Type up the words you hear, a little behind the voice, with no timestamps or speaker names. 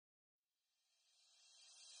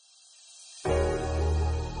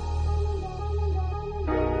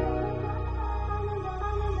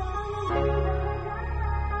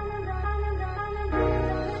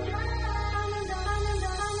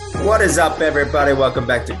What is up, everybody? Welcome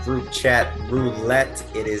back to Group Chat Roulette.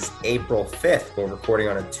 It is April 5th. We're recording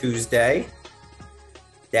on a Tuesday.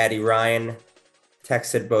 Daddy Ryan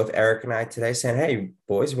texted both Eric and I today saying, hey,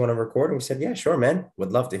 boys, you want to record? And we said, yeah, sure, man.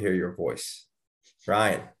 Would love to hear your voice.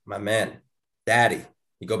 Ryan, my man, Daddy,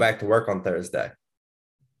 you go back to work on Thursday.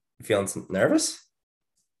 You feeling nervous?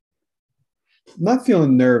 I'm not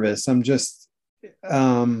feeling nervous. I'm just,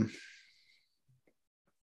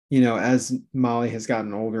 as Molly has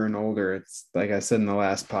gotten older and older, it's like I said in the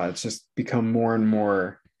last pod, it's just become more and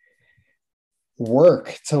more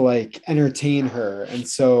work to like entertain her. And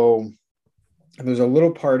so there's a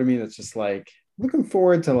little part of me that's just like looking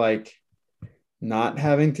forward to like not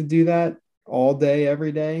having to do that all day,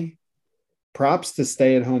 every day. Props to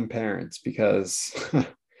stay-at-home parents because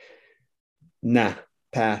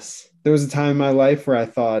pass. There was a time in my life where I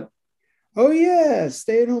thought, oh yeah,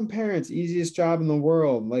 stay-at-home parents, easiest job in the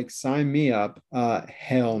world. Like, sign me up.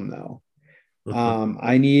 Hell no.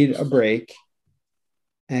 I need a break,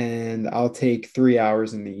 and I'll take 3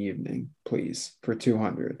 hours in the evening, please, for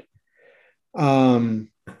 200. Wait, I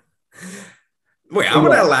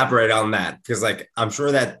want to elaborate on that because, like, I'm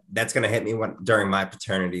sure that's going to hit me during my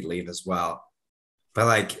paternity leave as well. But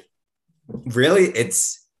like, really,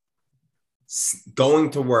 it's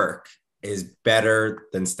going to work is better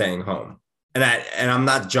than staying home. And I'm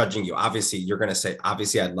not judging you. Obviously, you're going to say,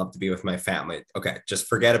 obviously, I'd love to be with my family. Okay, just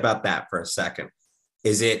forget about that for a second.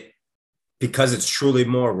 Is it because it's truly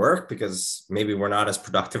more work? Because maybe we're not as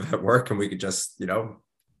productive at work and we could just,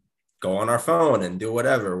 go on our phone and do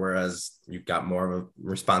whatever, whereas you've got more of a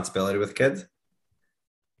responsibility with kids?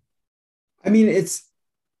 I mean, it's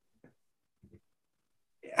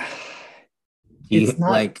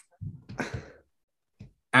not like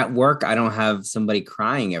at work, I don't have somebody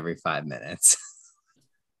crying every 5 minutes.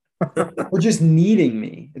 or just needing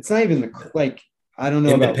me. It's not even I don't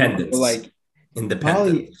know about independence.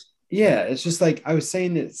 Independence. Yeah, it's just like I was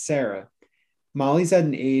saying to Sarah, Molly's at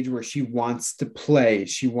an age where she wants to play,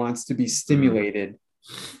 she wants to be stimulated,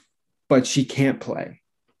 but she can't play.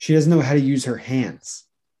 She doesn't know how to use her hands.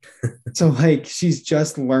 So like she's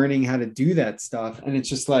just learning how to do that stuff. And it's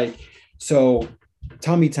just like, so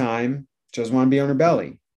tummy time, she doesn't want to be on her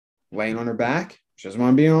belly. Laying on her back, she doesn't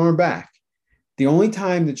want to be on her back. The only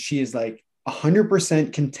time that she is like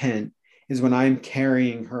 100% content is when I'm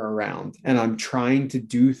carrying her around and I'm trying to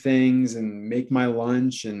do things and make my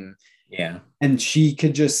lunch and she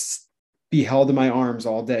could just be held in my arms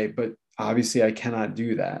all day, but obviously I cannot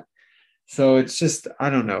do that. So it's just, I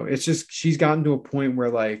don't know. It's just, she's gotten to a point where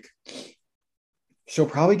like, she'll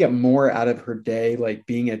probably get more out of her day, like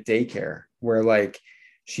being at daycare where like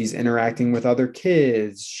she's interacting with other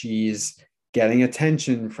kids. She's getting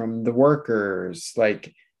attention from the workers.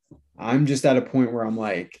 Like I'm just at a point where I'm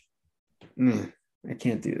like, I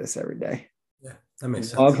can't do this every day. Yeah, that makes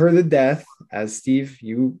sense. Love her to death, as Steve,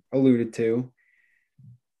 you alluded to.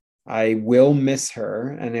 I will miss her,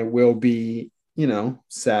 and it will be,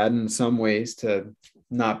 sad in some ways to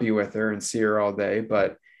not be with her and see her all day,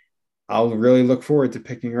 but I'll really look forward to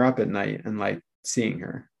picking her up at night and like seeing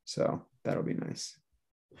her. So that'll be nice.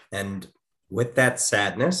 And with that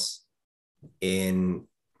sadness, in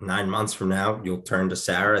 9 months from now, you'll turn to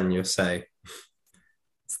Sarah and you'll say,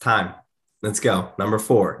 it's time. Let's go. Number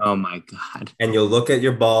 4. Oh my God. And you'll look at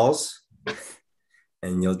your balls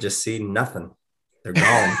and you'll just see nothing. They're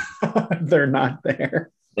gone. They're not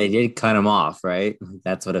there. They did cut them off, right?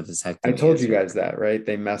 That's what a vasectomy I told you guys that, right?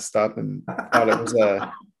 They messed up and thought it was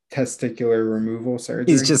a testicular removal surgery.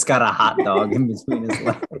 He's just got a hot dog in between his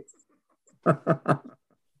legs.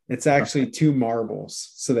 It's actually 2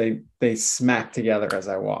 marbles. So they smack together as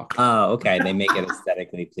I walk. Oh, okay. They make it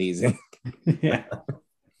aesthetically pleasing. Yeah.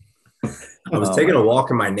 I was taking a walk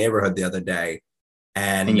in my neighborhood the other day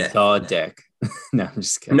and you saw a dick. No, I'm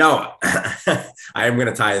just kidding. No, I am going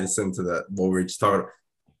to tie this into what we were just talking about.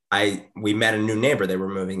 We met a new neighbor. They were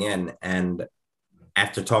moving in, and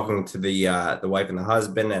after talking to the wife and the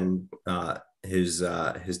husband, and his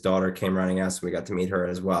daughter came running us, and we got to meet her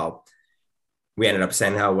as well. We ended up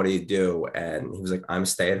saying, "What do you do?" And he was like, "I'm a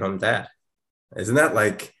stay-at-home dad." Isn't that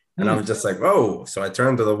like? And I was just like, "Oh!" So I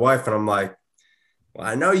turned to the wife, and I'm like, "Well,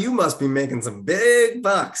 I know you must be making some big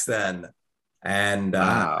bucks then." And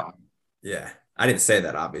wow. Yeah. I didn't say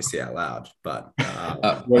that obviously out loud, but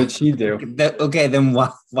what did she do? Okay, then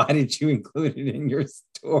why did you include it in your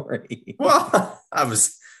story? Well,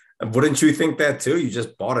 wouldn't you think that too? You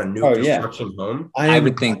just bought a new construction home. I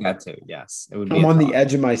would think that too. Yes. It would be I'm on the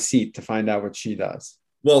edge of my seat to find out what she does.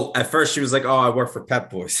 Well, at first she was like, "Oh, I work for Pep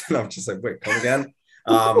Boys." And I'm just like, "Wait, come again?"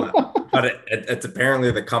 But it's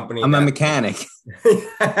apparently the company I'm a that mechanic.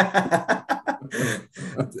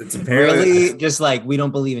 it's apparently Really, just like we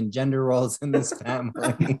don't believe in gender roles in this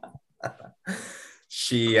family.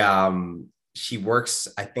 she works,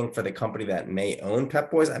 I think, for the company that may own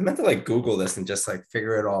Pep Boys. I meant to like Google this and just like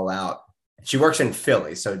figure it all out. She works in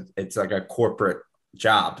Philly, so it's like a corporate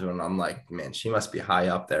job. And I'm like, man, she must be high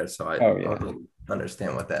up there. So I don't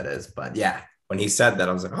understand what that is. But yeah, when he said that,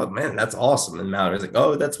 I was like, oh man, that's awesome. And now he's like,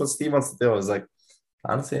 oh, that's what Steve wants to do. I was like,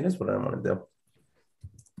 honestly, it is what I want to do.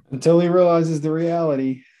 Until he realizes the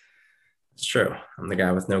reality. It's true. I'm the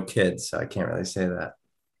guy with no kids, so I can't really say that.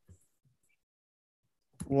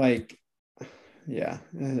 Like, yeah,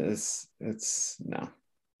 it's no.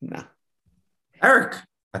 Eric,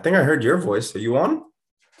 I think I heard your voice. Are you on?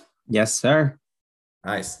 Yes, sir.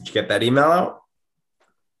 Nice. Did you get that email out?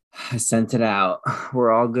 I sent it out.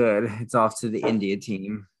 We're all good. It's off to the India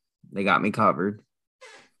team. They got me covered.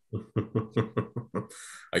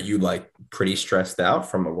 Are you like pretty stressed out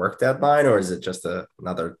from a work deadline, or is it just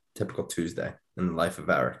another typical Tuesday in the life of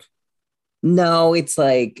Eric? No, it's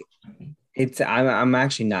like I'm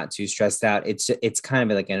actually not too stressed out. It's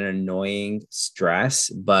kind of like an annoying stress,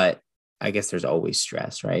 but I guess there's always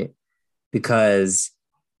stress, right? Because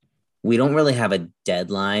we don't really have a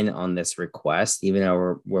deadline on this request, even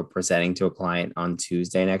though we're presenting to a client on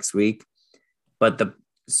Tuesday next week. But the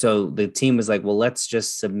team was like, well, let's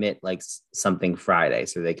just submit like something Friday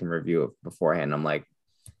so they can review it beforehand. I'm like,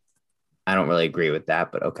 I don't really agree with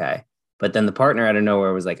that, but okay. But then the partner out of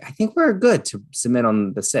nowhere was like, I think we're good to submit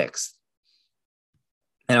on the 6th.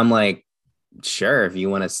 And I'm like, sure, if you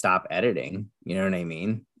want to stop editing, you know what I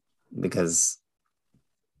mean? Because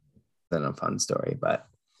then a fun story, but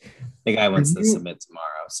the guy wants to submit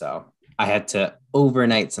tomorrow. So I had to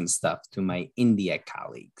overnight some stuff to my India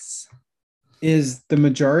colleagues. Is the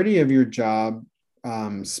majority of your job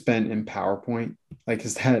spent in PowerPoint? Like,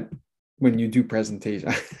 is that when you do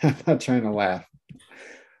presentation? I'm not trying to laugh.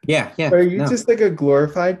 Yeah. Are you just like a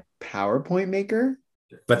glorified PowerPoint maker?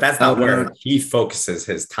 But that's not where he focuses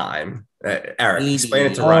his time. Eric, explain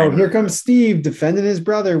it to Ryan. Oh, here comes Steve defending his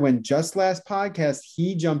brother when just last podcast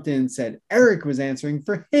he jumped in and said Eric was answering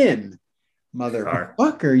for him.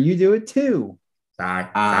 Motherfucker, you do it too.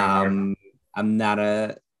 I'm not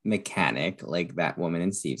a mechanic like that woman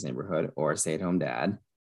in Steve's neighborhood or a stay-at-home dad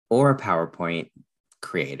or a PowerPoint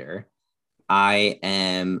creator. I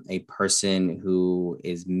am a person who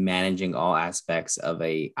is managing all aspects of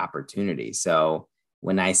a opportunity. So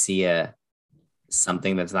when I see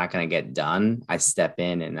something that's not going to get done, I step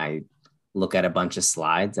in and I look at a bunch of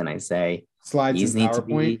slides and I say, slides in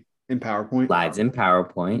PowerPoint. Slides in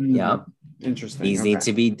PowerPoint. Mm-hmm. Yep. Interesting. These need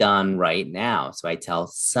to be done right now. So I tell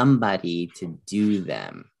somebody to do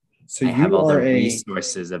them. So I have all the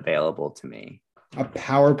resources available to me. A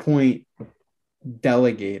PowerPoint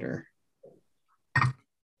delegator.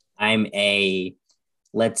 I'm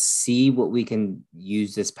let's see what we can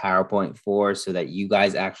use this PowerPoint for so that you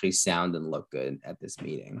guys actually sound and look good at this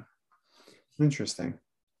meeting. Interesting.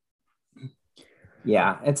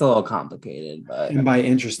 Yeah, it's a little complicated, but and by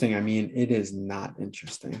interesting, I mean it is not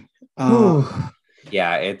interesting.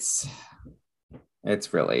 Yeah, it's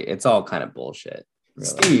all kind of bullshit. Really.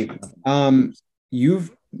 Steve,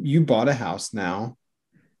 you bought a house now.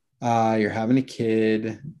 You're having a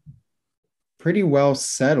kid. Pretty well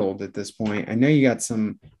settled at this point. I know you got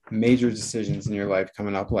some major decisions in your life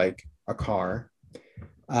coming up, like a car,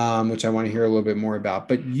 which I want to hear a little bit more about.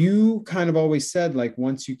 But you kind of always said, like,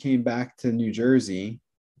 once you came back to New Jersey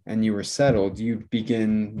and you were settled, you'd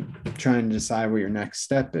begin trying to decide what your next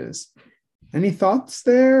step is. Any thoughts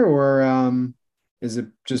there, or is it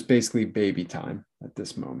just basically baby time at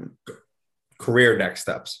this moment? Career next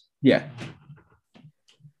steps. Yeah.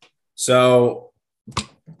 So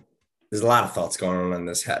there's a lot of thoughts going on in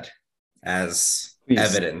this head, as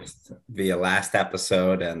evidenced via last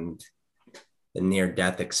episode and the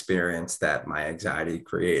near-death experience that my anxiety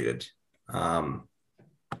created. Some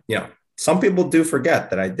people do forget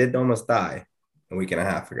that I did almost die a week and a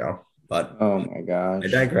half ago, but oh my gosh, I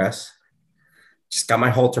digress. Just got my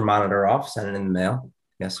Holter monitor off, sent it in the mail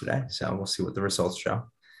yesterday, so we'll see what the results show.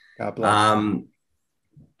 God bless.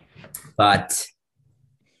 But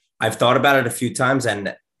I've thought about it a few times,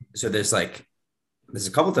 and so there's a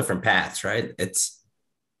couple different paths, right? It's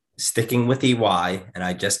sticking with EY, and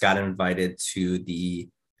I just got invited to the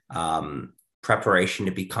preparation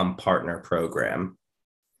to become partner program.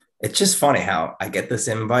 It's just funny how I get this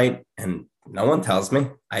invite and no one tells me.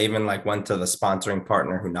 I even went to the sponsoring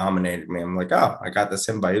partner who nominated me. I'm like, oh, I got this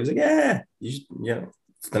invite. He was like, yeah,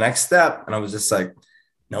 it's the next step. And I was just like,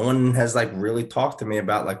 no one has like really talked to me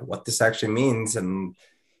about like what this actually means and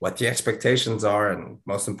what the expectations are, and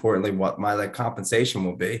most importantly, what my like compensation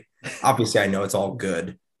will be. Obviously, I know it's all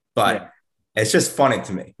good, but it's just funny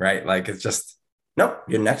to me, right? Like it's just, nope,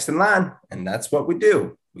 you're next in line, and that's what we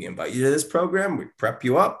do. We invite you to this program, we prep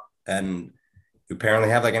you up, and you apparently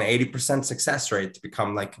have like an 80% success rate to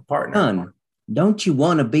become like a partner. Son, don't you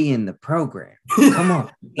want to be in the program? Come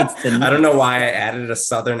on. It's the I don't know why I added a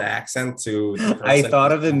Southern accent to the I person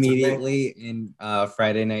thought who of sponsored me. immediately in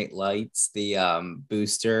Friday Night Lights, the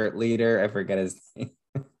booster leader. I forget his name.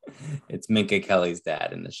 It's Minka Kelly's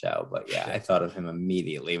dad in the show. But yeah, I thought of him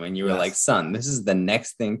immediately when you were like, son, this is the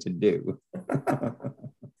next thing to do.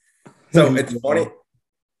 So it's funny.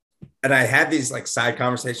 And I had these like side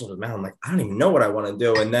conversations with Mel. I'm like, I don't even know what I want to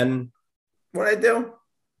do. And then what I do,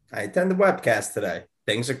 I attend the webcast today.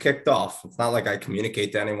 Things are kicked off. It's not like I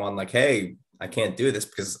communicate to anyone like, hey, I can't do this,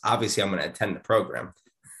 because obviously I'm going to attend the program.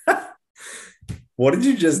 What did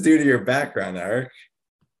you just do to your background, Eric?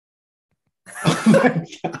 Oh my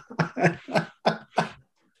God.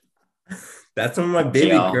 That's what my baby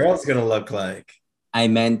girl's going to look like. I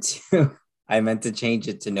meant to change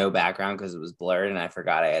it to no background because it was blurred, and I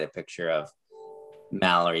forgot I had a picture of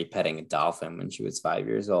Mallory petting a dolphin when she was 5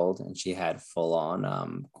 years old, and she had full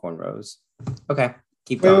on cornrows. Okay,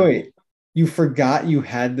 keep going. Wait. You forgot you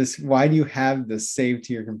had this. Why do you have this saved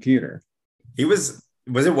to your computer? Was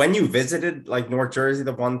it when you visited like North Jersey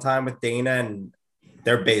the one time with Dana, and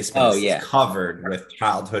their basement is covered with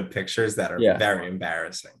childhood pictures that are very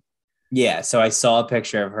embarrassing? Yeah, so I saw a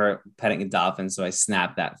picture of her petting a dolphin, so I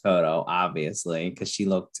snapped that photo, obviously, because she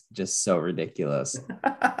looked just so ridiculous.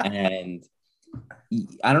 And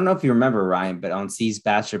I don't know if you remember, Ryan, but on C's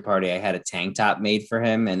bachelor party, I had a tank top made for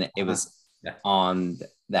him, and it was on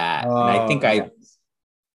that. And I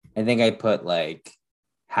think I put like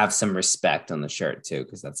have some respect on the shirt too,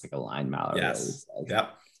 because that's like a line Mallory. Yes.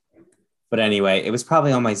 Yep. But anyway, it was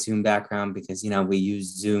probably on my Zoom background because, we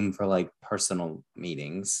use Zoom for like personal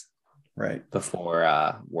meetings. Right.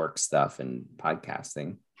 Before work stuff and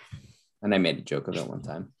podcasting. And I made a joke of it one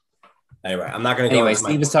time. Anyway, I'm not going to go. Anyway,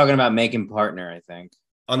 Steve was talking about making partner, I think.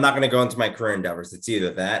 I'm not going to go into my career endeavors. It's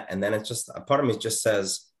either that, and then it's just a part of me just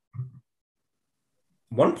says,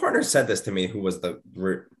 one partner said this to me, who was the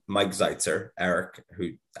Mike Zeitzer, Eric,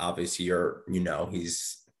 who obviously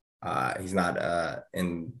he's not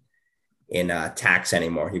in tax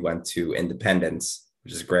anymore. He went to Independence,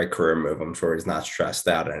 which is a great career move. I'm sure he's not stressed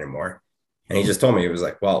out anymore. And he just told me, he was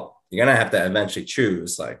like, well, you're going to have to eventually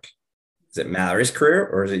choose, like, is it Mallory's career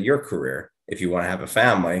or is it your career? If you want to have a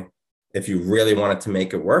family, if you really wanted to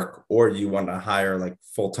make it work, or you want to hire like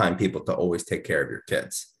full-time people to always take care of your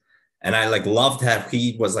kids. And I like loved how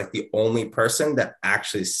he was like the only person that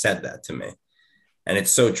actually said that to me. And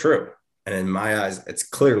it's so true. And in my eyes, it's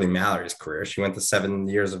clearly Mallory's career. She went to 7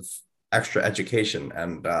 years of extra education,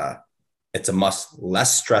 and it's a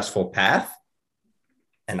less stressful path,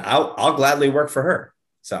 and I'll gladly work for her.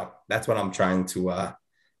 So that's what I'm trying to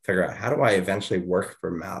figure out. How do I eventually work for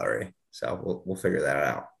Mallory? So we'll figure that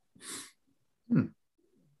out.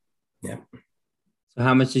 Yeah. So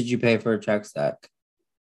how much did you pay for a check stack?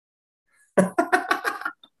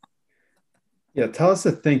 Yeah, tell us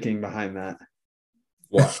the thinking behind that.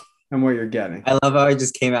 What? And what you're getting. I love how I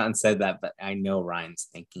just came out and said that, but I know Ryan's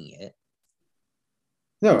thinking it.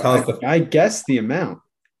 No, I guessed the amount.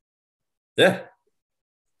 Yeah.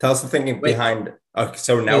 Tell us the thinking behind. Okay,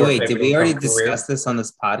 so now did we already discuss this on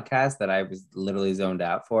this podcast that I was literally zoned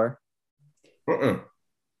out for?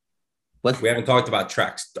 What? We haven't talked about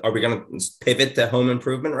treks. Are we going to pivot to home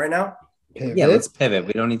improvement right now? Pivot? Yeah, let's pivot.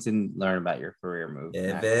 We don't need to learn about your career move.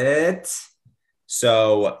 Pivot.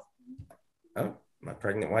 So, my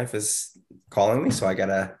pregnant wife is calling me, so I got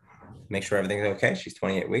to make sure everything's okay. She's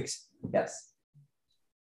 28 weeks. Yes.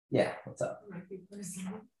 Yeah, what's up?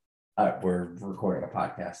 We're recording a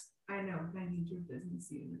podcast. I know, but I need your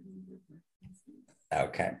business unit.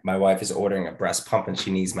 Okay. My wife is ordering a breast pump and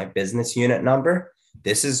she needs my business unit number.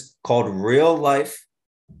 This is called real life,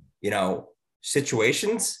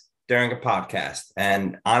 situations during a podcast.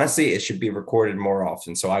 And honestly, it should be recorded more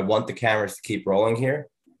often. So I want the cameras to keep rolling here.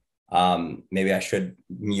 Maybe I should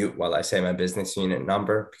mute while I say my business unit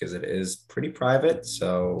number because it is pretty private.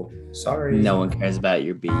 So sorry. No one cares about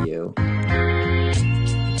your BU.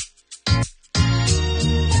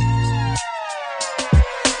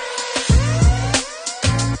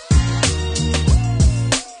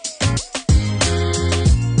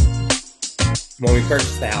 When we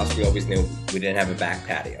purchased the house, we always knew we didn't have a back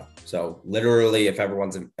patio. So literally, if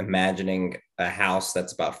everyone's imagining a house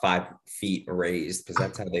that's about 5 feet raised, because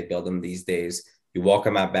that's how they build them these days, you walk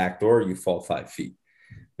in my back door, you fall 5 feet.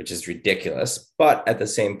 which is ridiculous. But at the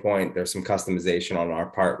same point, there's some customization on our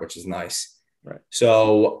part, which is nice. Right.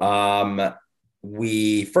 So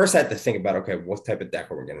we first had to think about, okay, what type of deck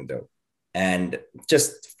are we going to do? And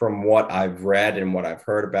just from what I've read and what I've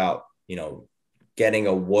heard about, getting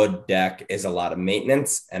a wood deck is a lot of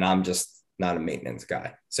maintenance, and I'm just not a maintenance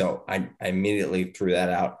guy. So I immediately threw that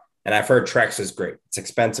out. And I've heard Trex is great. It's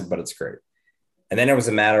expensive, but it's great. And then it was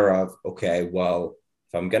a matter of, okay, well,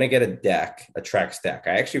 if I'm going to get a Trex deck,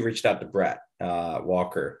 I actually reached out to Brett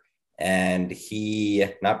Walker, and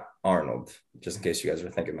not Arnold, just in case you guys were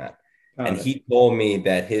thinking that. And he told me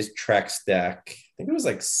that his Trex deck, I think it was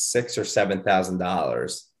like $6,000 or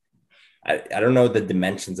 $7,000. I don't know the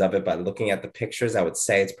dimensions of it, but looking at the pictures, I would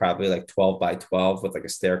say it's probably like 12 by 12 with like a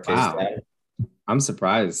staircase down. I'm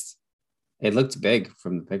surprised. It looked big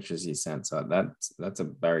from the pictures he sent. So that's a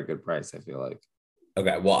very good price, I feel like.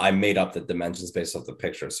 Okay. Well, I made up the dimensions based off the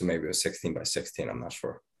picture. So maybe it was 16 by 16. I'm not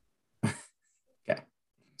sure. Okay.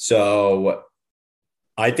 So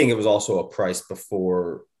I think it was also a price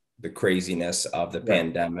before the craziness of the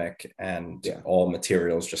pandemic and all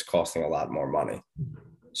materials just costing a lot more money.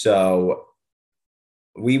 So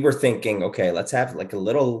we were thinking, okay, let's have like a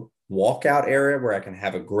little walkout area where I can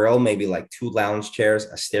have a grill, maybe like 2 lounge chairs,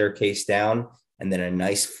 a staircase down, and then a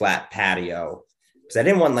nice flat patio. Because I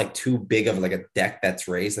didn't want like too big of like a deck that's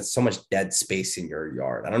raised. That's so much dead space in your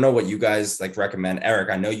yard. I don't know what you guys like recommend. Eric,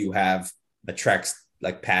 I know you have a Trex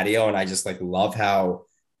like patio, and I just like love how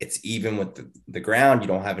it's even with the ground. You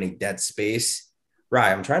don't have any dead space.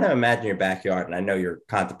 Right. I'm trying to imagine your backyard, and I know you're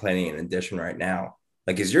contemplating an addition right now.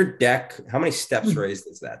 Like, is your deck, how many steps raised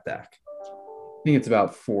is that deck? I think it's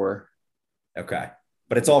about 4. Okay.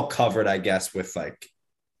 But it's all covered, I guess, with like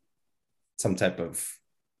some type of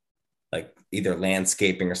like either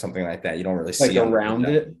landscaping or something like that. You don't really see like around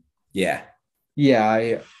it. Yeah.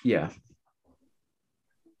 Yeah.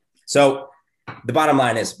 So the bottom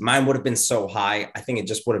line is mine would have been so high. I think it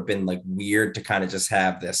just would have been like weird to kind of just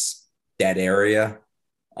have this dead area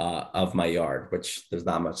of my yard, which there's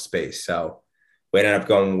not much space. So we ended up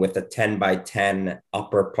going with a 10 by 10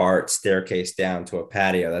 upper part staircase down to a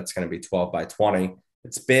patio. That's going to be 12 by 20.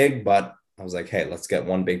 It's big, but I was like, hey, let's get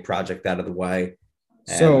one big project out of the way.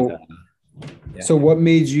 And, so what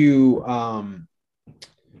made you,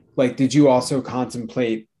 did you also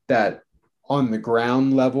contemplate that on the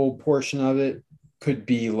ground level portion of it could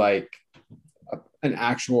be like an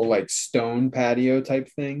actual like stone patio type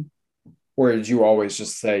thing? Or did you always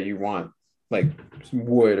just say you want like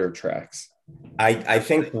wood or Trex? I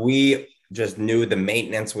think we just knew the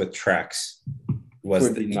maintenance with Trex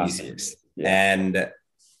was the easiest. Yeah. And,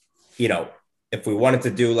 if we wanted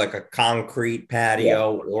to do like a concrete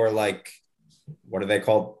patio or like, what are they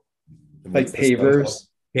called? Like pavers?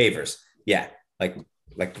 Pavers. Yeah. Like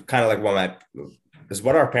kind of like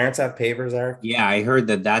what our parents have, pavers, Eric? Yeah. I heard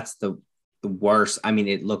that's the worst. I mean,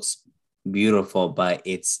 it looks beautiful, but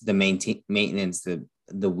it's the maintenance,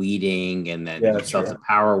 the weeding, and then you still have to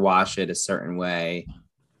power wash it a certain way.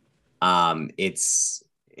 It's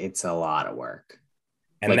a lot of work.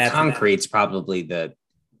 And like concrete's probably the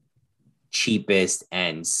cheapest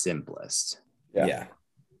and simplest. Yeah.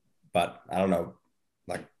 But I don't know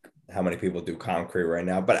like how many people do concrete right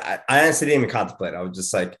now, but I honestly didn't even contemplate. I was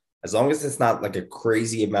just like, as long as it's not like a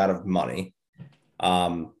crazy amount of money,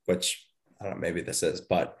 which I don't know, maybe this is,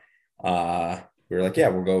 but we were like, yeah,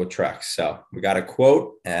 we'll go with Trex. So we got a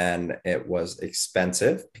quote, and it was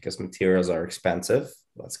expensive because materials are expensive.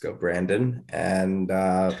 Let's go, Brandon. And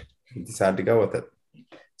we decided to go with it.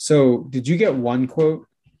 So did you get one quote?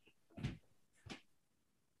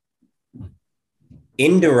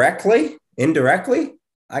 Indirectly,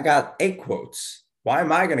 I got 8 quotes. Why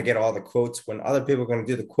am I going to get all the quotes when other people are going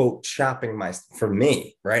to do the quote shopping for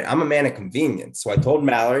me, right? I'm a man of convenience. So I told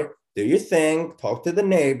Mallory, do your thing, talk to the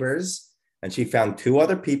neighbors. And she found 2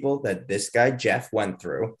 other people that this guy, Jeff, went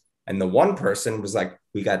through. And the one person was like,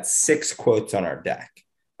 we got 6 quotes on our deck.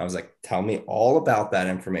 I was like, tell me all about that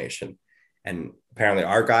information. And apparently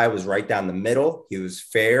our guy was right down the middle. He was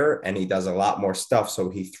fair, and he does a lot more stuff. So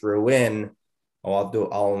he threw in,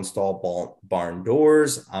 I'll install barn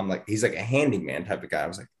doors. I'm like, he's like a handyman type of guy. I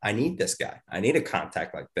was like, I need this guy. I need a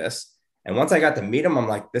contact like this. And once I got to meet him, I'm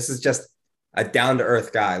like, this is just a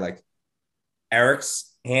down-to-earth guy. Like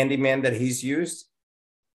Eric's handyman that he's used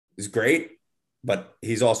is great, but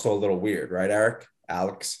he's also a little weird, right,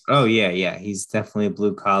 Alex? Oh yeah. He's definitely a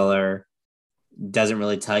blue collar. Doesn't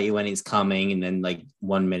really tell you when he's coming, and then like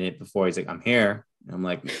 1 minute before he's like, I'm here. And I'm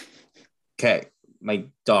like, okay, my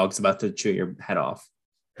dog's about to chew your head off.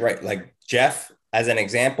 Right. Like Jeff as an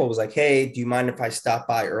example, was like, hey, do you mind if I stop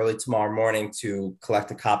by early tomorrow morning to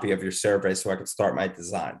collect a copy of your survey so I can start my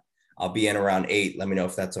design? I'll be in around 8. Let me know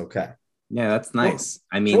if that's okay. Yeah, that's nice.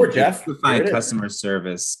 I mean, Sure, if Jeff. you Here find it is. customer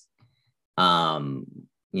service,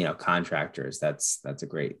 contractors, that's a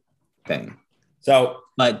great thing. So,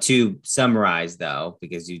 But to summarize, though,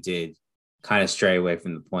 because you did kind of stray away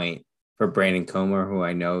from the point, for Brandon Comer, who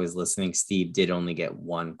I know is listening, Steve did only get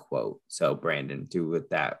one quote. So, Brandon, do with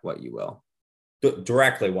that what you will.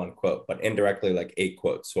 directly one quote, but indirectly like 8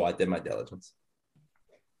 quotes. So I did my diligence.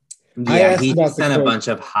 I Yeah, asked he about just the sent a quote. bunch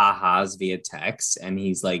of ha-has via text, and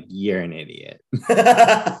he's like, "You're an idiot."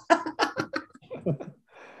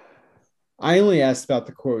 I only asked about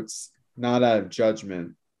the quotes, not out of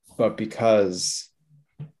judgment, but because,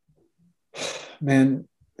 man,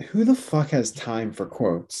 who the fuck has time for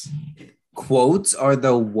quotes? Quotes are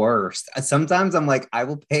the worst. Sometimes I'm like, I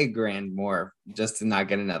will pay $1,000 more just to not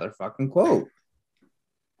get another fucking quote.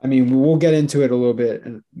 I mean, we'll get into it a little bit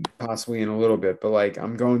and possibly in a little bit, but like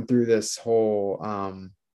I'm going through this whole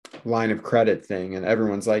line of credit thing, and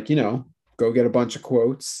everyone's like, go get a bunch of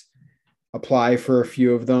quotes, apply for a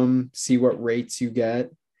few of them, see what rates you get.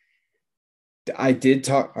 I did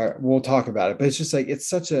talk, we'll talk about it, but it's just like it's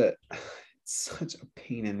such a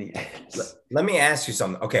pain in the ass. Let me ask you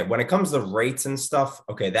something. Okay, when it comes to rates and stuff,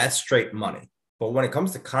 okay, that's straight money. But when it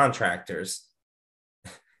comes to contractors,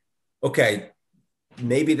 okay,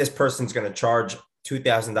 maybe this person's going to charge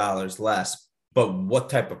 $2,000 less, but what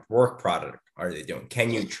type of work product are they doing?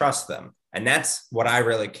 Can you trust them? And that's what I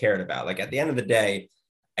really cared about. Like at the end of the day,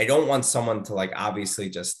 I don't want someone to like obviously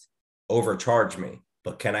just overcharge me,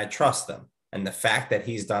 but can I trust them? And the fact that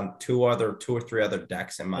he's done 2 or 3 other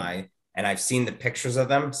decks and I've seen the pictures of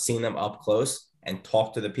them, seen them up close and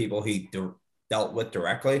talked to the people he dealt with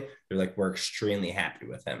directly. They're like, we're extremely happy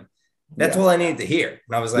with him. That's all I needed to hear.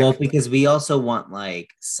 And I was like, well, because we also want like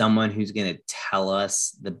someone who's going to tell us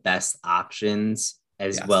the best options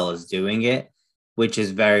as well as doing it, which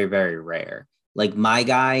is very, very rare. Like my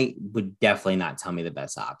guy would definitely not tell me the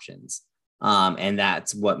best options. And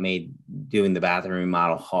that's what made doing the bathroom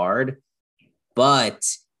remodel hard. But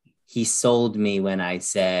he sold me when I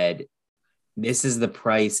said, this is the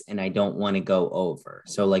price and I don't want to go over.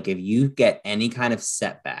 So like if you get any kind of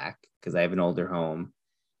setback, because I have an older home,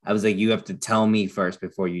 I was like, you have to tell me first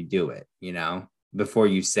before you do it, before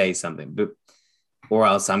you say something, or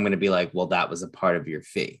else I'm going to be like, well, that was a part of your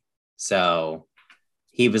fee. So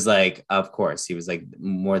he was like, of course. He was like,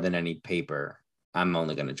 more than any paper, I'm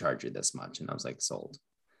only going to charge you this much. And I was like, sold.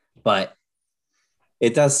 But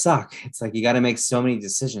it does suck. It's like you got to make so many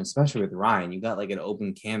decisions, especially with Ryan. You got like an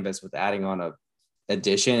open canvas with adding on a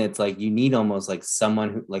addition. It's like you need almost like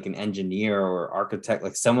someone who, like an engineer or architect,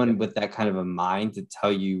 like someone with that kind of a mind to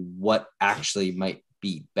tell you what actually might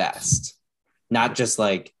be best, not just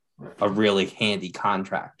like a really handy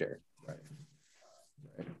contractor.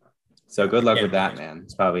 Right. So good luck with that, man.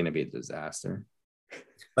 It's probably going to be a disaster.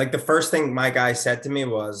 Like the first thing my guy said to me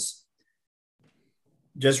was,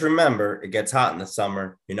 just remember, it gets hot in the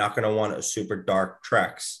summer. You're not going to want a super dark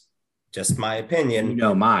Trex. Just my opinion.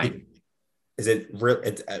 Mine. Is it real?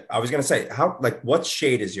 I was going to say, what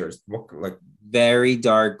shade is yours? Very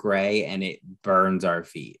dark gray, and it burns our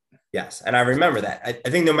feet. Yes. And I remember that. I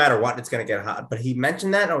think no matter what, it's going to get hot. But he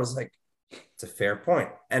mentioned that. And I was like, it's a fair point.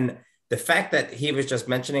 And the fact that he was just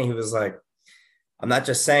mentioning, he was like, I'm not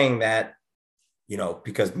just saying that,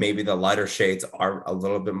 because maybe the lighter shades are a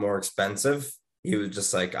little bit more expensive. He was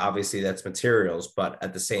just like, obviously that's materials, but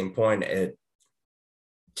at the same point, it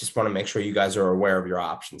just want to make sure you guys are aware of your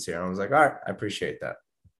options here. And I was like, all right, I appreciate that.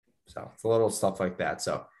 So it's a little stuff like that.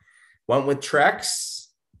 So went with Trex.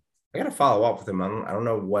 I got to follow up with him. I don't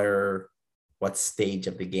know what stage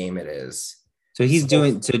of the game it is. So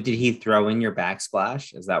so did he throw in your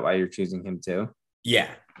backsplash? Is that why you're choosing him too? Yeah.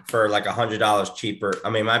 For like $100 cheaper. I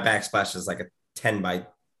mean, my backsplash is like a 10 by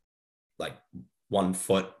like 1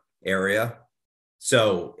 foot area.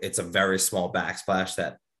 So it's a very small backsplash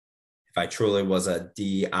that if I truly was a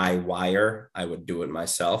DIYer, I would do it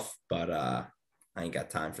myself, but I ain't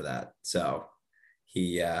got time for that. So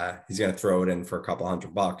he's going to throw it in for a couple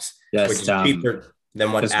 $100, which is cheaper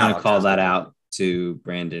than what Alex. Just want to call that out to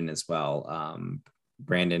Brandon as well.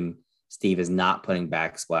 Brandon, Steve is not putting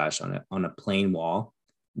backsplash on a plain wall.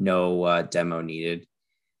 No demo needed.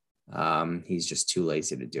 He's just too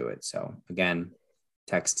lazy to do it. So again,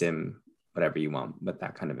 text him whatever you want, but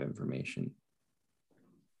that kind of information.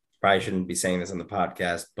 Probably shouldn't be saying this on the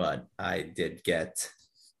podcast, but I did get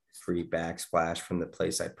free backsplash from the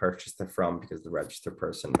place I purchased it from because the register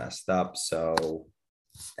person messed up. So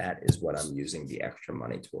that is what I'm using the extra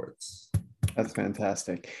money towards. That's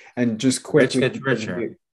fantastic. And just Rich quickly, gets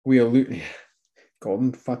richer. we allude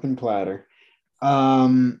golden fucking platter.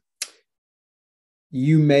 Um,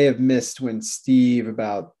 you may have missed when Steve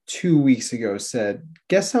about 2 weeks ago said,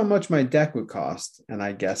 "Guess how much my deck would cost?" And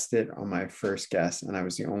I guessed it on my first guess, and I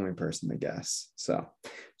was the only person to guess. So,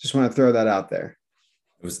 just want to throw that out there.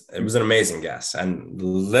 It was an amazing guess. And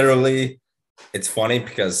literally, it's funny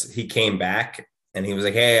because he came back and he was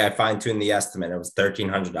like, "Hey, I fine-tuned the estimate. It was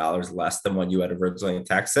 $1,300 less than what you had originally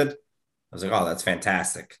texted." I was like, "Oh, that's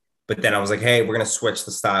fantastic." But then I was like, "Hey, we're gonna switch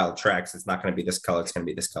the style of tracks. It's not gonna be this color, it's gonna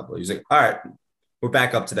be this color." He was like, "All right, we're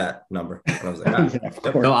back up to that number." And I was like, "All right." Yeah, of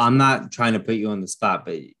Yep. course. So I'm not trying to put you on the spot,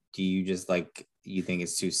 but do you just like you think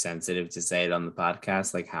it's too sensitive to say it on the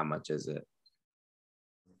podcast? Like, how much is it?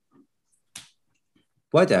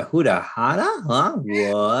 What the huda hada? Huh?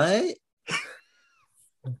 What?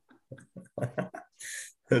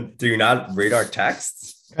 Do you not read our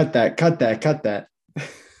texts? Cut that.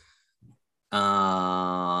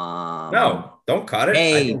 No, don't cut it.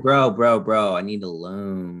 Hey, bro, I need a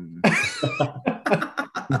loan.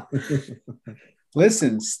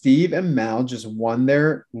 Listen, Steve and Mal just won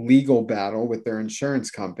their legal battle with their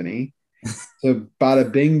insurance company. So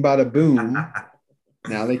bada bing, bada boom.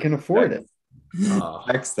 Now they can afford it. Oh.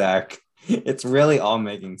 Tech stack. It's really all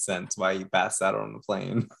making sense why you passed out on the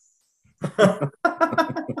plane.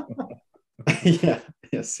 Yeah,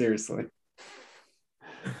 seriously.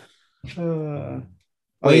 Oh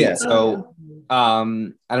Wait, yeah. so I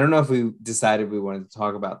don't know if we decided we wanted to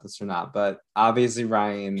talk about this or not, but obviously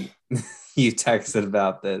Ryan, you texted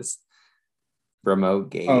about this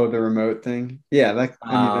remote gate. Oh, the remote thing. Yeah, that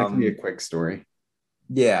can be a quick story.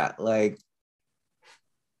 Yeah, like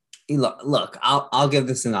look, I'll give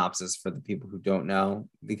the synopsis for the people who don't know,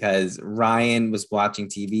 because Ryan was watching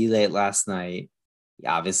TV late last night. He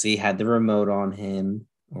obviously had the remote on him,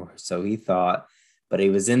 or so he thought, but he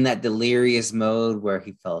was in that delirious mode where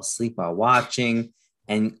he fell asleep while watching.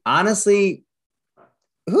 And honestly,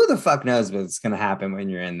 who the fuck knows what's going to happen when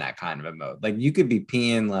you're in that kind of a mode? Like, you could be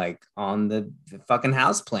peeing like on the fucking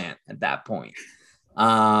house plant at that point.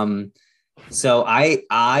 So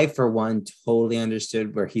I for one totally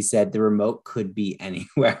understood where he said the remote could be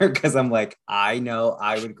anywhere, because I'm like, I know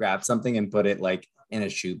I would grab something and put it like in a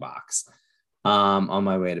shoebox on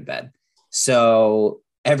my way to bed. So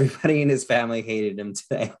everybody in his family hated him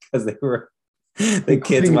today because the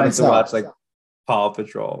kids wanted to watch like Paw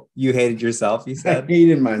Patrol. You hated yourself, you said? I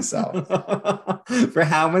hated myself. For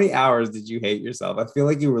how many hours did you hate yourself? I feel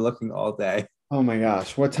like you were looking all day. Oh my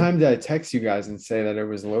gosh. What time did I text you guys and say that it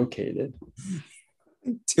was located?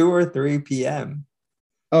 2 or 3 p.m.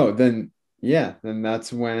 Oh, then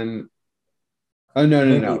that's when. Oh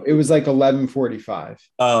no. It was like 11:45.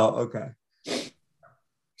 Oh, okay.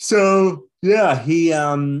 So yeah, he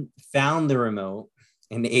found the remote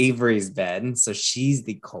in Avery's bed, so she's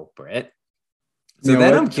the culprit. So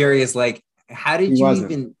then I'm curious, like, how did you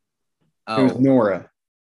even? Oh, it was Nora.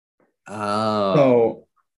 Oh,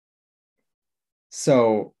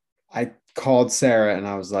 so I called Sarah and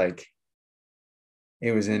I was like,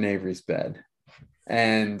 it was in Avery's bed,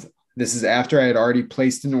 and this is after I had already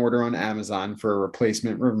placed an order on Amazon for a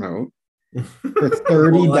replacement remote for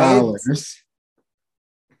 $30.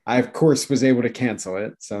 I, of course, was able to cancel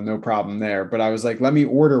it, so no problem there. But I was like, let me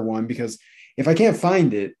order one, because if I can't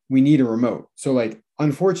find it, we need a remote. So, like,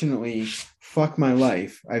 unfortunately, fuck my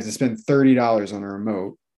life. I have to spend $30 on a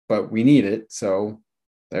remote, but we need it. So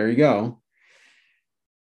there you go.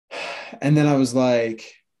 And then I was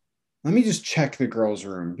like, let me just check the girls'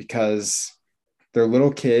 room, because they're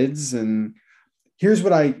little kids. And here's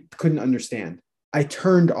what I couldn't understand. I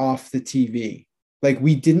turned off the TV. Like,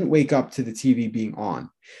 we didn't wake up to the TV being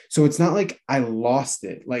on. So it's not like I lost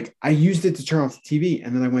it. Like, I used it to turn off the TV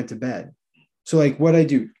and then I went to bed. So, like, what I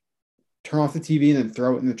do, turn off the TV and then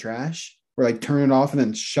throw it in the trash, or like turn it off and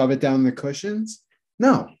then shove it down the cushions?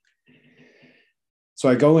 No. So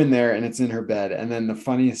I go in there and it's in her bed. And then the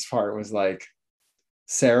funniest part was, like,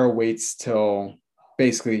 Sarah waits till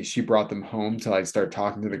basically she brought them home to like start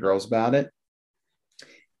talking to the girls about it.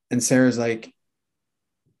 And Sarah's like,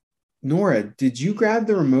 Nora, did you grab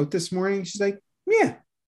the remote this morning? She's like, yeah.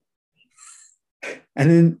 And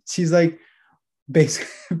then she's like,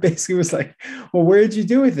 basically was like, well, where did you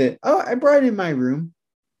do with it? Oh, I brought it in my room.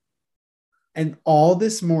 And all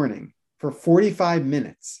this morning for 45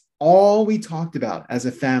 minutes, all we talked about as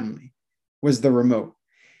a family was the remote.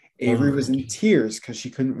 Avery was in tears because she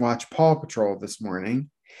couldn't watch Paw Patrol this morning.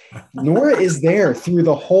 Nora is there through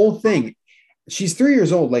the whole thing. She's 3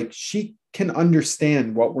 years old. Like, she can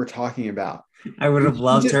understand what we're talking about. I would have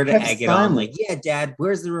loved her to egg it on, silent. like, yeah, Dad,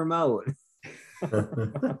 where's the remote?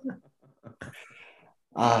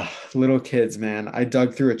 Little kids, man. I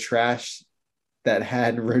dug through a trash that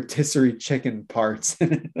had rotisserie chicken parts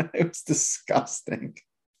in it. It was disgusting.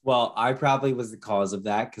 Well, I probably was the cause of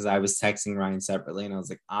that because I was texting Ryan separately and I was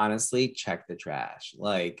like, honestly, check the trash.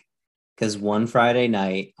 Like, because one Friday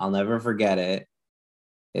night, I'll never forget it.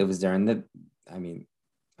 It was I mean,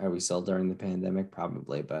 are we still during the pandemic?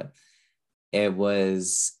 Probably, but it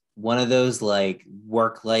was one of those like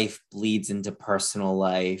work life bleeds into personal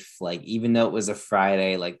life. Like, even though it was a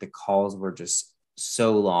Friday, like the calls were just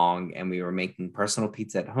so long and we were making personal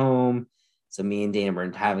pizza at home. So me and Dana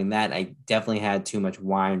were having that. I definitely had too much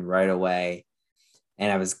wine right away.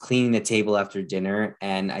 And I was cleaning the table after dinner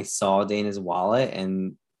and I saw Dana's wallet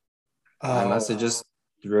and I must have just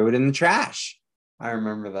threw it in the trash. I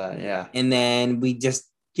remember that. Yeah. And then we just,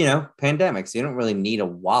 pandemic. So you don't really need a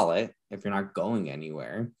wallet if you're not going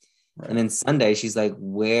anywhere. Right. And then Sunday, she's like,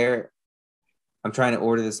 I'm trying to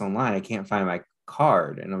order this online. I can't find my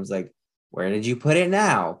card. And I was like, where did you put it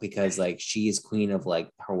now? Because like she is queen of like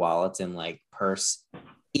her wallets in like purse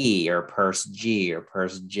E or purse G or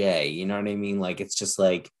purse J. You know what I mean? Like it's just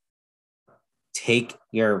like take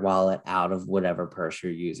your wallet out of whatever purse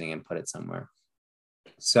you're using and put it somewhere.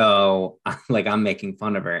 So like I'm making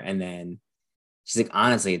fun of her. And then she's like,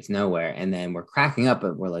 honestly, it's nowhere. And then we're cracking up,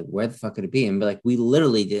 but we're like, where the fuck could it be? And be like, we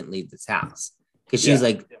literally didn't leave this house. Because she was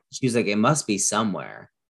like, it must be somewhere.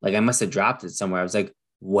 Like I must have dropped it somewhere. I was like,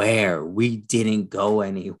 where? We didn't go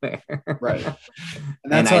anywhere. Right.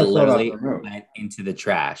 And I literally went into the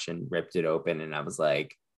trash and ripped it open. And I was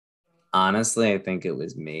like, honestly, I think it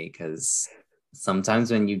was me because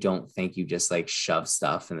sometimes when you don't think, you just like shove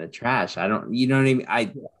stuff in the trash. You know what I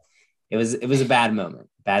mean? It was a bad moment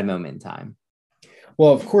in time.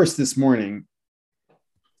 Well, of course, this morning,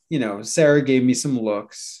 Sarah gave me some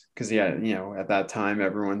looks because, at that time,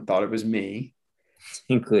 everyone thought it was me.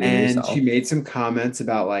 Including yourself. And she made some comments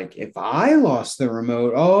about like, if I lost the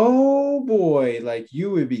remote, oh boy, like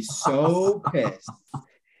you would be so pissed.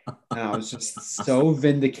 And I was just so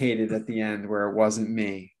vindicated at the end where it wasn't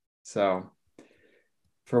me. So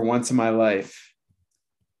for once in my life,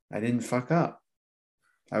 I didn't fuck up.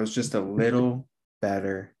 I was just a little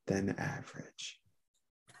better than average.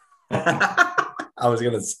 I was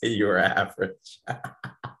going to say you were average.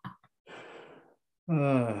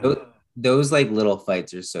 Those like little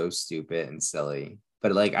fights are so stupid and silly,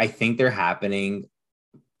 but like I think they're happening.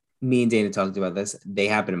 Me and Dana talked about this. They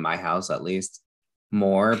happen in my house at least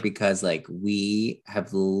more because like we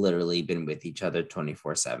have literally been with each other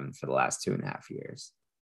 24/7 for the last 2.5 years.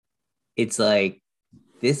 It's like,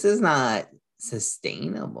 this is not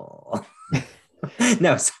sustainable.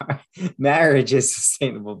 No, sorry. Marriage is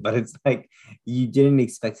sustainable, but it's like you didn't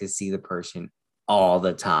expect to see the person all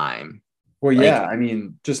the time. Well, yeah, I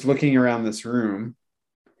mean, just looking around this room,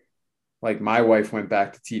 like my wife went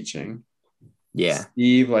back to teaching. Yeah.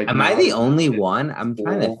 Steve, like, am I the only one? I'm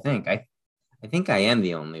trying to think. I think I am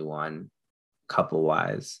the only one, couple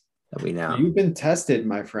wise, that we know. You've been tested,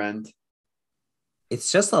 my friend.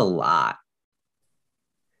 It's just a lot.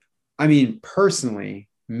 I mean, personally,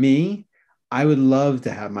 I would love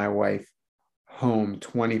to have my wife home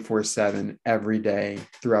 24/7 every day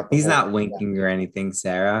throughout the He's not winking or anything,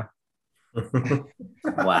 Sarah.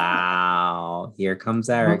 Wow. Here comes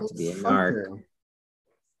Eric to be a narc.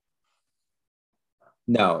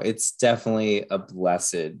 No, it's definitely a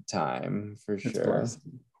blessed time for sure.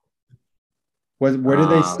 What do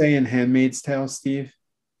they say in Handmaid's Tale, Steve?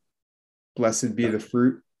 Blessed be the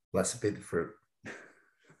fruit. Blessed be the fruit.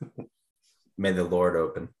 May the Lord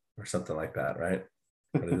open or something like that, right?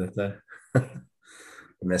 What did it say? I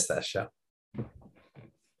missed that show.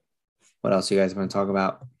 What else you guys want to talk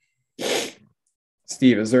about?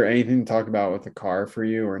 Steve, is there anything to talk about with the car for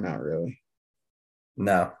you or not really?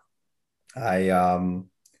 No. I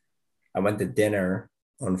went to dinner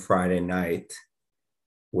on Friday night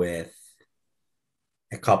with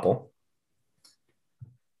a couple,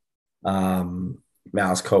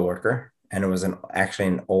 Mal's coworker, and it was actually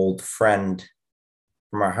an old friend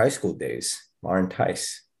from our high school days, Lauren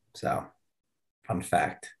Tice. So, fun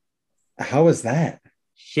fact. How was that?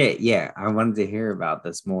 Shit, yeah, I wanted to hear about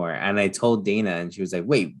this more. And I told Dana, and she was like,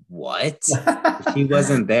 wait, what? She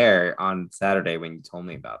wasn't there on Saturday when you told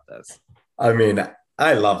me about this. I mean,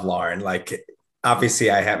 I love Lauren. Like,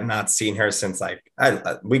 obviously, I have not seen her since, like,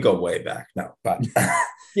 we go way back. No, but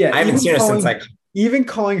yeah, I haven't seen her since, like, even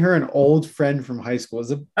calling her an old friend from high school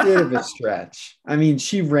is a bit of a stretch. I mean,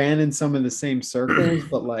 she ran in some of the same circles,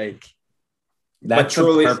 but like, that's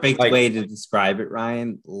truly the perfect way to describe it,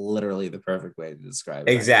 Ryan. Literally the perfect way to describe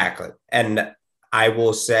it. Exactly. And I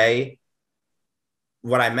will say,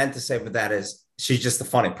 what I meant to say with that is she's just a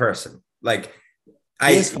funny person. Like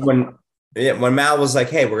He is fun. when Mal was like,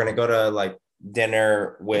 "Hey, we're gonna go to like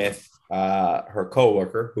dinner with her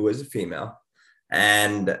coworker who is a female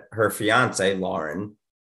and her fiance Lauren,"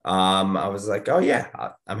 I was like, "Oh yeah,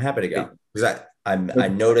 I'm happy to go," because I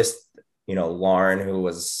noticed, Lauren, who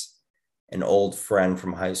was an old friend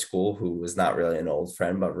from high school, who was not really an old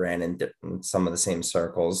friend but ran in some of the same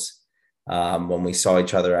circles. When we saw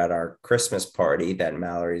each other at our Christmas party that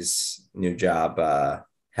Mallory's new job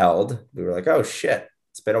held, we were like, "Oh shit,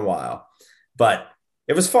 it's been a while," but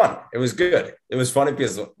it was fun. It was good. It was funny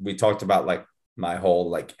because we talked about like my whole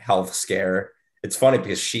like health scare. It's funny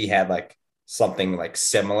because she had like something like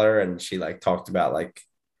similar, and she like talked about like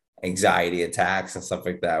anxiety attacks and stuff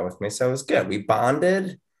like that with me. So it was good. We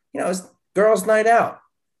bonded. It was girls' night out.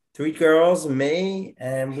 3 girls and me,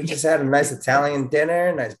 and we just had a nice Italian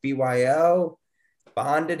dinner, nice BYO,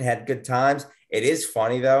 bonded, had good times. It is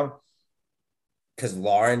funny though, because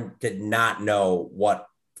Lauren did not know what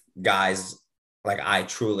guys like I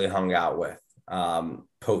truly hung out with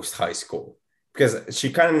post high school, because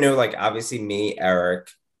she kind of knew like obviously me, Eric,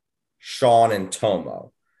 Sean, and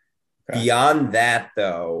Tomo. Okay. Beyond that,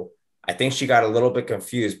 though, I think she got a little bit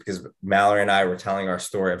confused because Mallory and I were telling our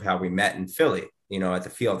story of how we met in Philly, at the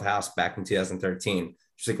Field House back in 2013.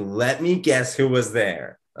 She's like, "Let me guess who was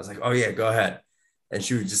there." I was like, "Oh yeah, go ahead." And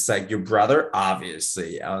she was just like, "Your brother,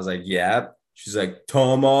 obviously." I was like, "Yeah." She's like,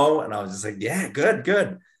 "Tomo," and I was just like, "Yeah, good,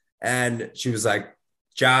 good." And she was like,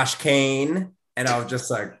 "Josh Kane," and I was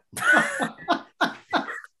just like,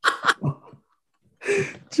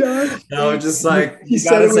 Josh. I was just like, you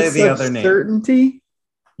said it with such certainty.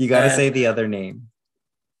 You got to say the other name.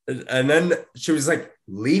 And then she was like,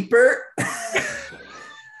 "Leaper."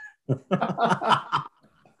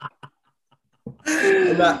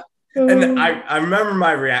 and I remember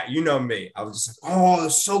my reaction. You know me. I was just like, "Oh,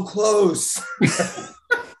 it's so close."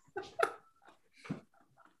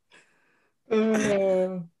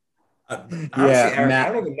 Honestly, Eric,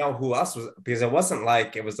 I don't even know who else was, because it wasn't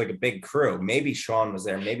like it was like a big crew. Maybe Sean was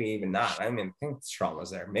there, maybe even not. I don't even think Sean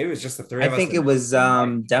was there. Maybe it was just the 3 of us. I think it was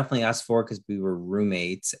definitely us 4 because we were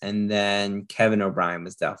roommates, and then Kevin O'Brien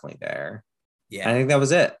was definitely there. Yeah, I think that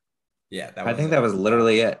was it. Yeah, I think that was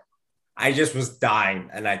literally it. I just was dying,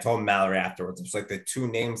 and I told Mallory afterwards. It was like the 2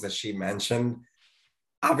 names that she mentioned.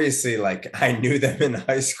 Obviously, like I knew them in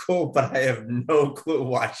high school, but I have no clue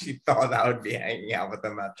why she thought I would be hanging out with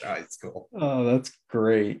them after high school. Oh, that's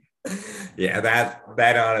great. Yeah,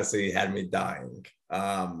 that honestly had me dying.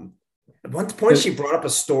 At one point, she brought up a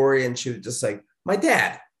story, and she was just like, "My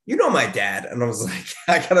dad, my dad," and I was like,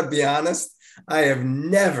 "I gotta be honest, I have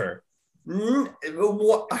never.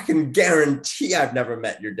 I can guarantee I've never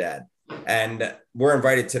met your dad." And we're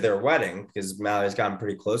invited to their wedding because Mallory's gotten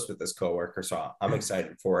pretty close with this coworker, so I'm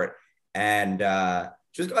excited for it. And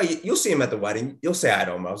she was like, "Oh, you'll see him at the wedding. You'll say hi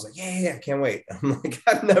to him." I was like, "Yeah, I can't wait." I'm like,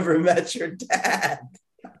 "I've never met your dad."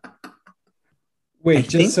 Wait,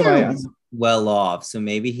 just so I well off, so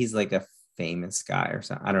maybe he's like a famous guy or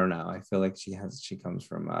something. I don't know. I feel like she comes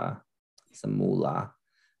from some moolah,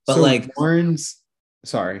 but so like Lauren's.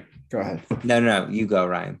 Sorry, go ahead. No, you go,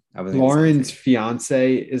 Ryan. Lauren's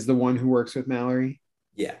fiance is the one who works with Mallory.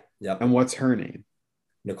 Yeah. Yep. And what's her name?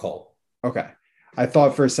 Nicole. Okay. I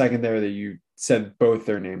thought for a second there that you said both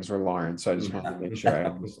their names were Lauren, so I just wanted to make sure I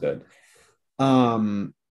understood.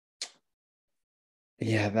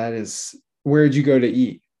 Yeah, that is. Where'd you go to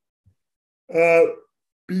eat?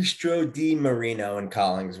 Bistro Di Marino in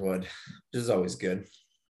Collingswood, which is always good.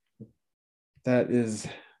 That is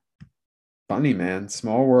funny, man.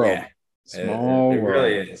 Small world. Yeah, small it world.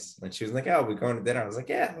 Really is. And she was like, "Oh, we're going to dinner." I was like,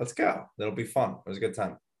 "Yeah, let's go. It'll be fun." It was a good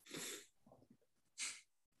time.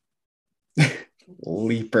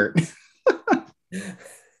 Leaper.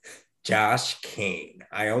 Josh Kane.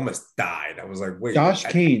 I almost died. I was like, "Wait, Josh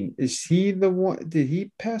Kane, is he the one? Did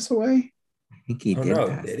he pass away?" I think he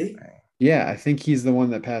did. Did he? Yeah, I think he's the one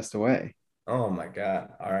that passed away. Oh my God.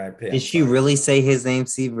 R.I.P. Did she really say his name,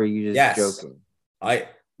 Steve? Or are you just joking?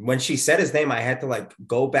 When she said his name, I had to like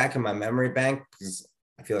go back in my memory bank because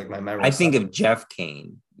I feel like my memory. I think of Jeff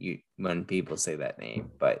Kane when people say that name,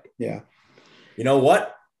 but yeah. You know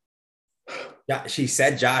what? Yeah, she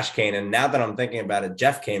said Josh Kane, and now that I'm thinking about it,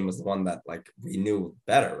 Jeff Kane was the one that like we knew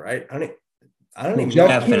better, right? I don't even know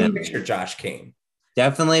how to picture Josh Kane.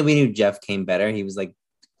 Definitely, we knew Jeff Kane better. He was like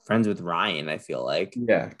friends with Ryan, I feel like.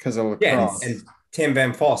 Yeah, because of lacrosse. And Tim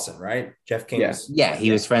Van Falsen, right? Jeff Kane. Yeah,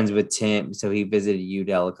 he was friends with Tim, so he visited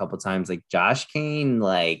Udell a couple times. Like Josh Kane,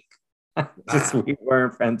 like we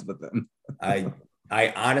weren't friends with him.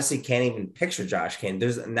 I honestly can't even picture Josh Kane.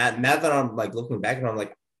 There's now that I'm like looking back and I'm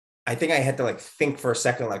like, I think I had to like think for a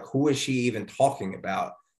second, like who is she even talking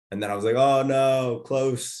about? And then I was like, oh no,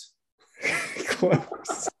 close.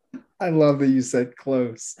 Close. I love that you said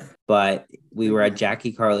close. But we were at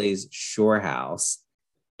Jackie Carly's Shore House,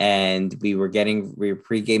 and we were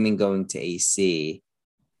pre-gaming going to AC,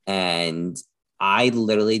 and I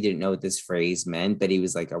literally didn't know what this phrase meant, but he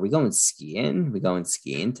was like, are we going skiing? We going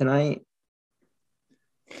skiing tonight?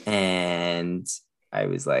 And I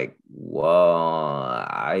was like, whoa,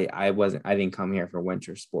 I didn't come here for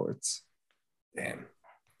winter sports. Damn.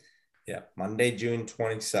 Yeah. Monday, June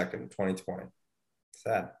 22nd, 2020.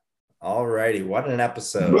 Sad. All righty. What an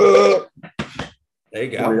episode. There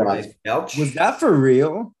you go. Nice belch. Was that for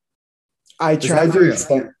real? I tried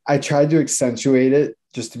to accentuate it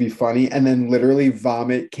just to be funny, and then literally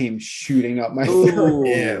vomit came shooting up my throat.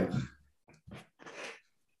 Yeah.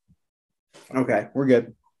 Okay, we're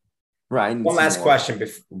good. Right. One last question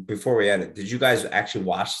before we end it. Did you guys actually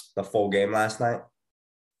watch the full game last night?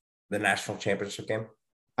 The national championship game?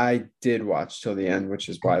 I did watch till the end, which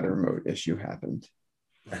is why the remote issue happened.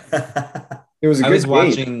 It was a good game.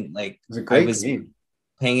 Watching, like, it was a great game.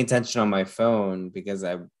 Paying attention on my phone because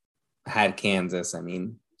I had Kansas. I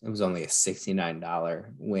mean, it was only a $69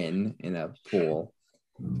 win in a pool.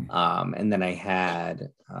 And then I had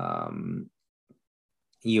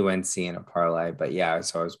UNC in a parlay. But yeah,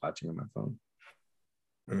 so I was watching on my phone.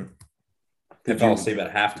 I fell asleep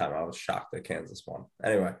at halftime. I was shocked that Kansas won.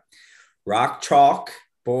 Anyway, Rock Chalk,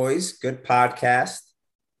 boys. Good podcast.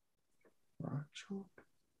 Rock Chalk.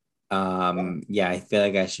 Yeah, I feel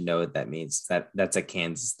like I should know what that means. That's a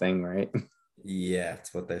Kansas thing, right? Yeah,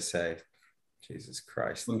 it's what they say. Jesus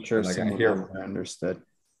Christ. I'm sure like someone understood.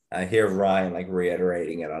 I hear Ryan like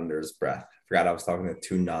reiterating it under his breath. I forgot I was talking to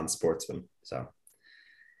two non-sportsmen. So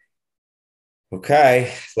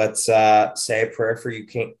okay, let's say a prayer for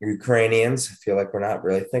Ukrainians. I feel like we're not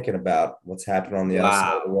really thinking about what's happening on the other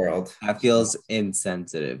side of the world. That feels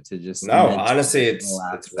insensitive to just. No, honestly, it's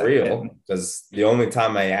real, because the only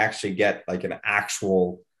time I actually get like an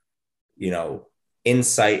actual,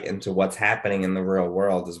 insight into what's happening in the real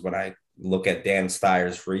world is when I look at Dan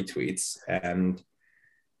Steyer's retweets, and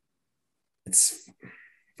it's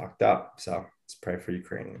fucked up. So let's pray for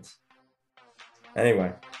Ukrainians.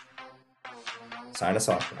 Anyway. Sign us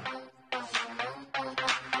off now.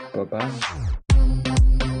 Bye-bye.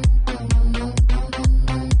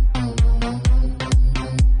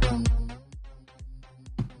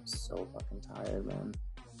 So fucking tired, man.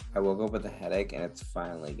 I woke up with a headache and it's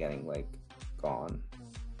finally getting like gone.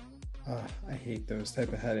 I hate those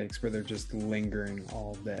type of headaches where they're just lingering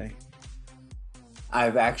all day.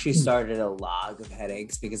 I've actually started a log of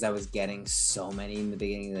headaches because I was getting so many in the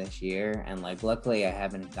beginning of this year, and like luckily I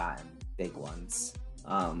haven't gotten big ones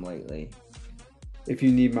lately. If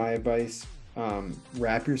you need my advice,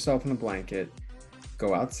 wrap yourself in a blanket,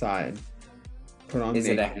 go outside, put on. Is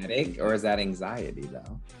it a headache or is that anxiety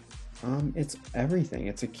though? It's everything.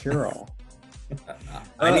 It's a cure-all.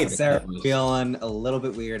 I need Sarah feeling a little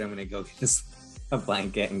bit weird. I'm gonna go get a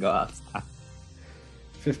blanket and go outside.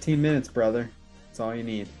 15 minutes, brother. That's all you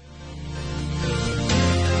need.